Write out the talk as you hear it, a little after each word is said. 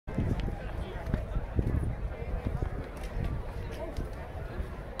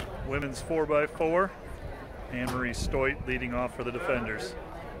women's 4x4. Anmarie Stuit leading off for the defenders.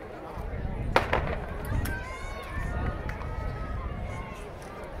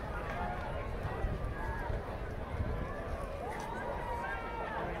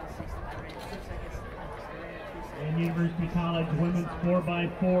 And University College women's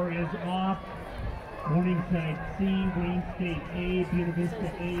 4x4 is off. Morningside C, Wayne State A, Buena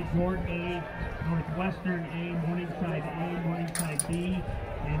Vista A, Dordt A, Northwestern A, Morningside A, Morningside B,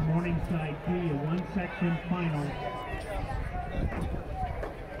 and Morningside B, a one-section final.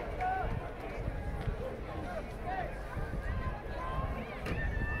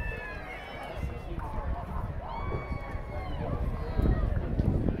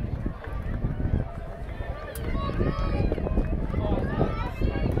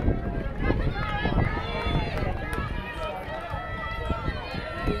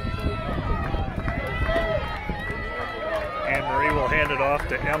 Anmarie will hand it off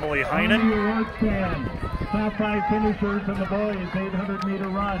to Emilee Heynen. Top 5 finishers in the boys 800-meter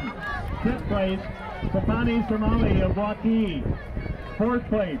run. 5th place, Stefani Somali of Waukee. 4th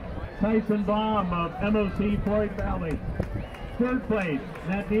place, Tyson Baum of MOC Floyd Valley. 3rd place,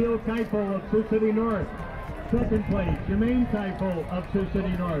 Nathaniel Keifel of Sioux City North. 2nd place, Jermaine Keifel of Sioux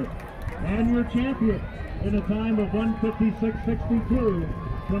City North. And your champion in a time of 1:56.62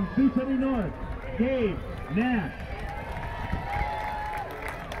 from Sioux City North, Gabe Nash.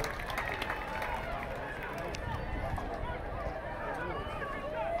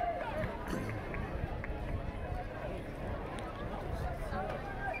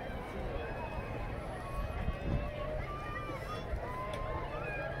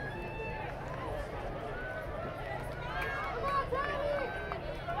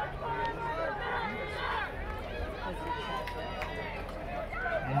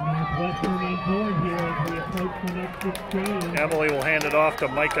 Emilee will hand it off to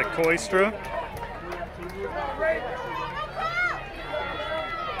Mika Kooistra.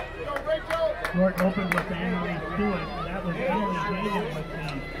 Dordt opened with Anmarie Stuit. That was Emilee Heynen with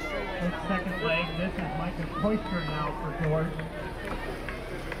the second leg. This is Mika Kooistra now for Dordt.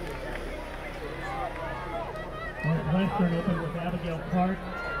 Northwestern opened with Abigail Clark.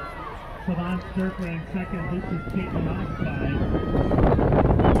 Savant Sturk ran second. This is Caitlin Oxide.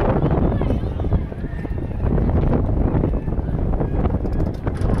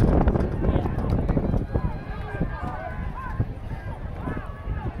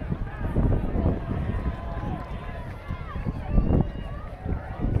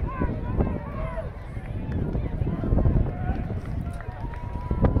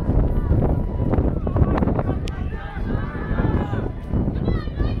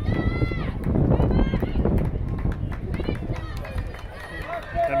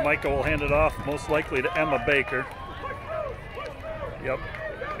 Mika will hand it off, most likely to Emma Bakker. Yep,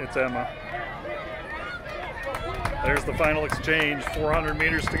 it's Emma. There's the final exchange, 400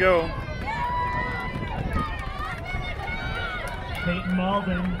 meters to go. Peyton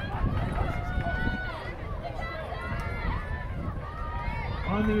Malden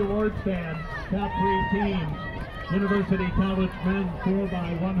on the award stand. Top 3 teams. University College men's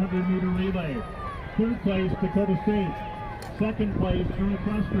 4x100-meter relay. 3rd place, Dakota State. 2nd place,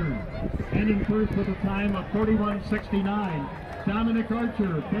 Northwestern. And in first with a time of 41.69, Dominic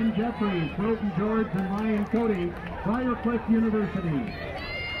Archer, Ben Jeffries, Broughton George, and Ryan Cody, Briarcliff University.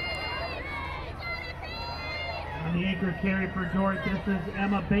 On the anchor carry for Dordt, this is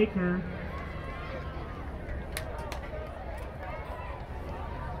Emma Bakker.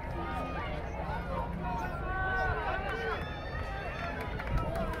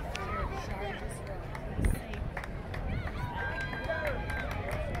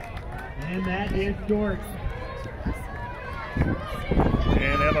 And that is Dordt.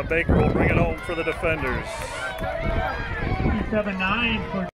 And Emma Bakker will bring it home for the defenders. 57.9 for